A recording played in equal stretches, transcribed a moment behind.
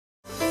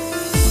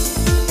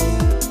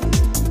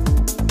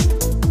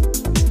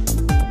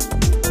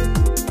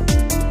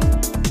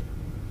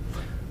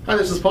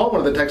Paul,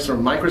 one of the techs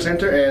from Micro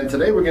Center, and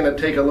today we're going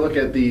to take a look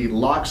at the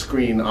lock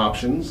screen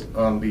options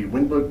on the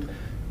WinBook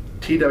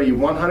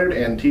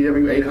TW100 and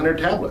TW800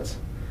 tablets.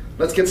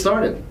 Let's get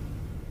started.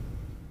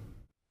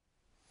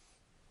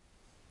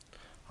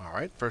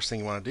 Alright, first thing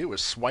you want to do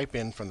is swipe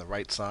in from the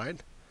right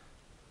side.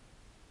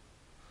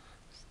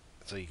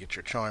 So you get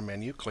your charm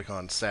menu, click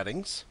on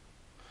Settings,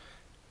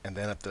 and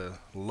then at the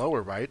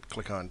lower right,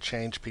 click on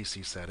Change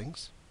PC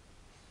Settings.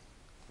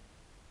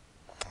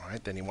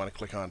 Alright, then you want to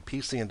click on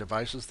PC and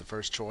Devices, the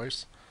first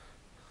choice,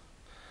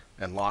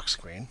 and Lock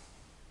Screen.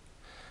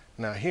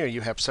 Now here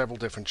you have several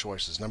different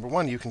choices. Number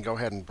one, you can go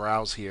ahead and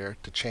browse here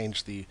to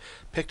change the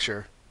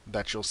picture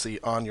that you'll see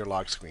on your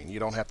lock screen. You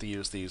don't have to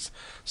use these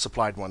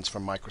supplied ones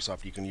from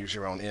Microsoft. You can use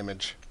your own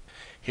image.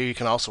 Here you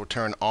can also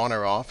turn on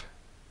or off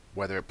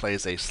whether it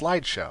plays a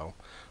slideshow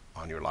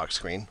on your lock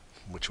screen,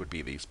 which would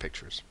be these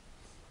pictures.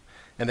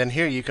 And then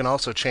here you can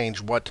also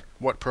change what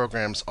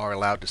programs are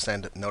allowed to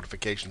send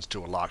notifications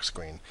to a lock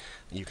screen.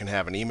 You can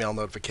have an email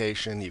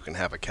notification, you can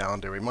have a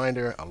calendar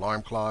reminder,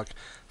 alarm clock,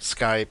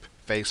 Skype,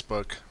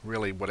 Facebook,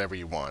 really whatever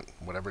you want,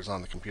 whatever's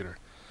on the computer.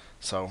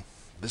 So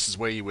this is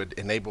where you would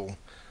enable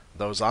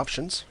those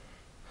options.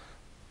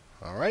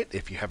 Alright,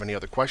 if you have any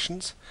other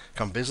questions,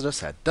 come visit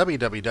us at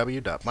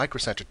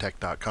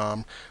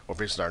www.microcentertech.com or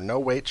visit our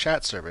no-wait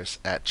chat service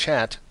at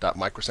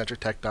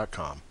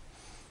chat.microcentertech.com.